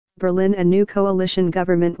Berlin. A new coalition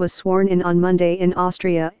government was sworn in on Monday in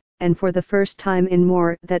Austria, and for the first time in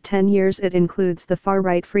more than 10 years it includes the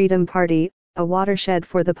far-right Freedom Party, a watershed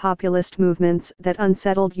for the populist movements that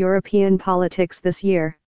unsettled European politics this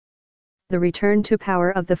year. The return to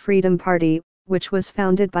power of the Freedom Party, which was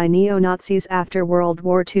founded by neo-Nazis after World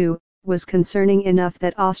War II, was concerning enough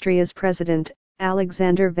that Austria's president,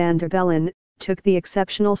 Alexander Van der Bellen, took the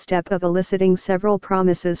exceptional step of eliciting several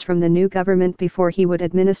promises from the new government before he would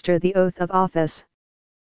administer the oath of office.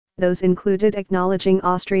 Those included acknowledging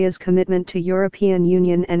Austria's commitment to European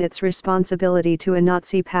Union and its responsibility to a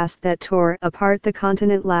Nazi past that tore apart the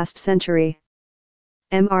continent last century.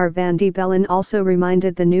 Mr. Van der Bellen also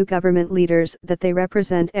reminded the new government leaders that they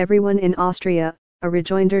represent everyone in Austria, a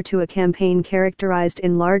rejoinder to a campaign characterized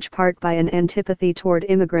in large part by an antipathy toward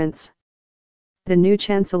immigrants. The new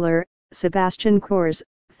chancellor, Sebastian Kurz,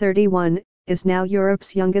 31, is now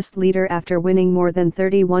Europe's youngest leader after winning more than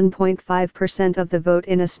 31.5% of the vote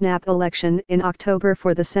in a snap election in October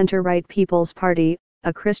for the center-right People's Party,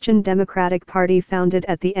 a Christian democratic party founded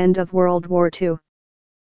at the end of World War II.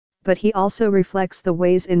 But he also reflects the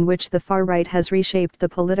ways in which the far right has reshaped the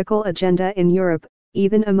political agenda in Europe,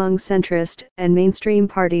 even among centrist and mainstream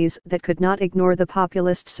parties that could not ignore the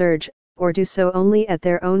populist surge, or do so only at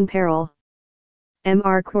their own peril.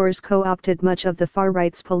 Mr. Kurz co-opted much of the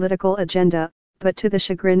far-right's political agenda, but to the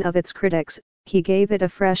chagrin of its critics, he gave it a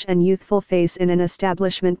fresh and youthful face in an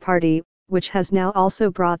establishment party, which has now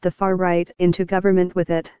also brought the far-right into government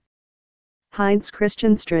with it. Heinz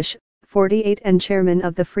Christian Strich, 48 and chairman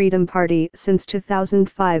of the Freedom Party since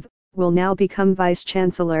 2005, will now become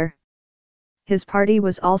vice-chancellor. His party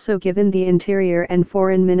was also given the Interior and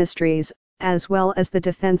Foreign Ministries, as well as the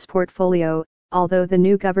defense portfolio, although the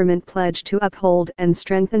new government pledged to uphold and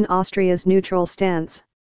strengthen Austria's neutral stance.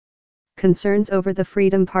 Concerns over the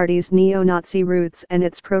Freedom Party's neo-Nazi roots and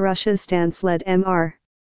its pro-Russia stance led Mr.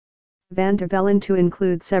 Van der Bellen to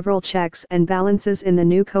include several checks and balances in the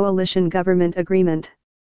new coalition government agreement.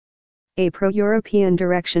 A pro-European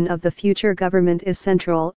direction of the future government is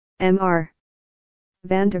central, Mr.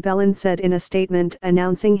 Van der Bellen said in a statement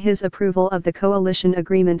announcing his approval of the coalition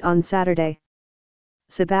agreement on Saturday.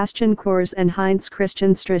 Sebastian Kurz and Heinz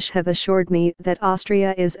Christian Strich have assured me that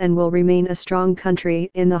Austria is and will remain a strong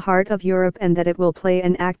country in the heart of Europe and that it will play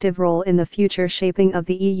an active role in the future shaping of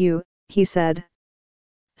the EU, he said.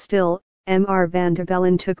 Still, Mr. Van der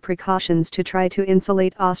Bellen took precautions to try to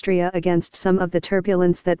insulate Austria against some of the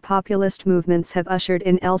turbulence that populist movements have ushered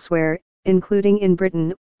in elsewhere, including in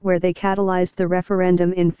Britain, where they catalyzed the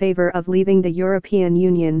referendum in favor of leaving the European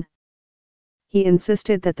Union. He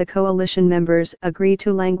insisted that the coalition members agree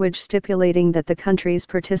to language stipulating that the country's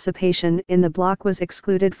participation in the bloc was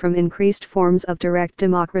excluded from increased forms of direct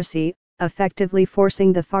democracy, effectively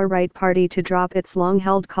forcing the far-right party to drop its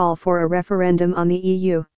long-held call for a referendum on the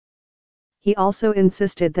EU. He also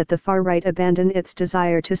insisted that the far-right abandon its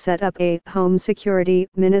desire to set up a home security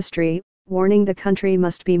ministry, warning the country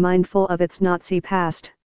must be mindful of its Nazi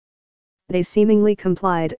past. They seemingly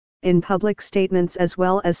complied, in public statements as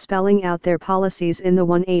well as spelling out their policies in the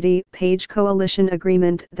 180-page coalition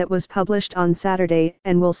agreement that was published on Saturday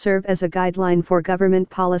and will serve as a guideline for government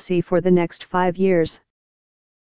policy for the next 5 years.